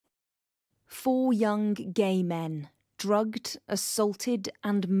4 young gay men, drugged, assaulted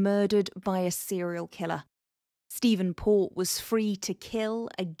and murdered by a serial killer. Stephen Port was free to kill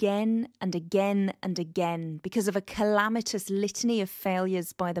again and again and again because of a calamitous litany of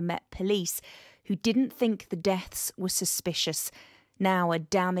failures by the Met Police, who didn't think the deaths were suspicious. Now a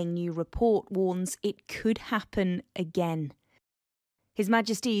damning new report warns it could happen again. His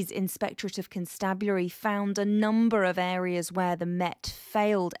Majesty's Inspectorate of Constabulary found a number of areas where the Met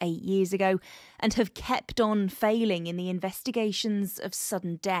failed 8 years ago and have kept on failing in the investigations of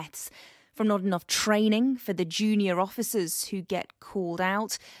sudden deaths, from not enough training for the junior officers who get called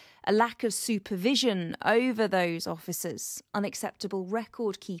out, a lack of supervision over those officers, unacceptable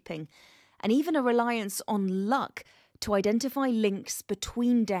record keeping, and even a reliance on luck to identify links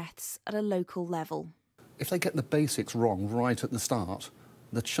between deaths at a local level. If they get the basics wrong right at the start,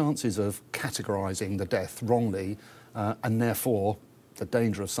 the chances of categorising the death wrongly and therefore the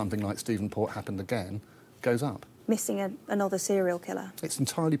danger of something like Stephen Port happened again goes up. Missing another serial killer? It's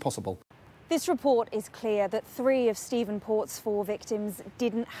entirely possible. This report is clear that 3 of Stephen Port's 4 victims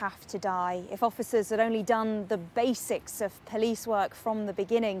didn't have to die. If officers had only done the basics of police work from the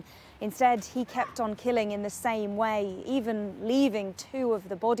beginning, instead he kept on killing in the same way, even leaving 2 of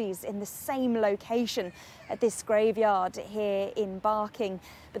the bodies in the same location at this graveyard here in Barking.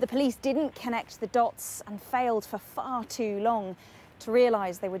 But the police didn't connect the dots and failed for far too long to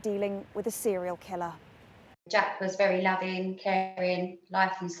realise they were dealing with a serial killer. Jack was very loving, caring,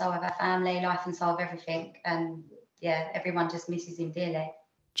 life and soul of our family, life and soul of everything. And yeah, everyone just misses him dearly.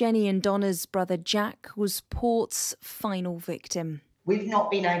 Jenny and Donna's brother Jack was Port's final victim. We've not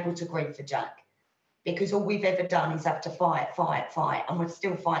been able to grieve for Jack because all we've ever done is have to fight. And we're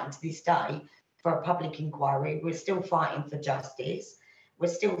still fighting to this day for a public inquiry. We're still fighting for justice. We're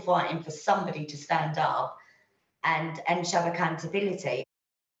still fighting for somebody to stand up and show accountability.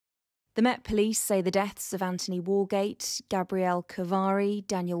 The Met Police say the deaths of Anthony Walgate, Gabrielle Cavari,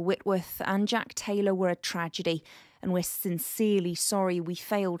 Daniel Whitworth and Jack Taylor were a tragedy, and we're sincerely sorry we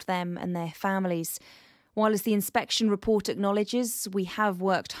failed them and their families. While, as the inspection report acknowledges, we have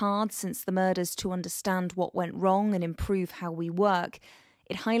worked hard since the murders to understand what went wrong and improve how we work,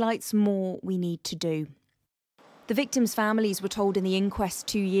 it highlights more we need to do. The victims' families were told in the inquest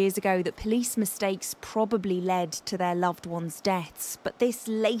 2 years ago that police mistakes probably led to their loved ones' deaths, but this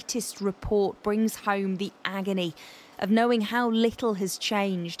latest report brings home the agony of knowing how little has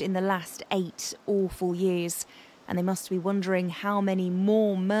changed in the last 8 awful years, and they must be wondering how many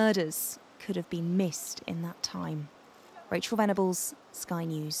more murders could have been missed in that time. Rachel Venables, Sky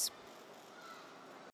News.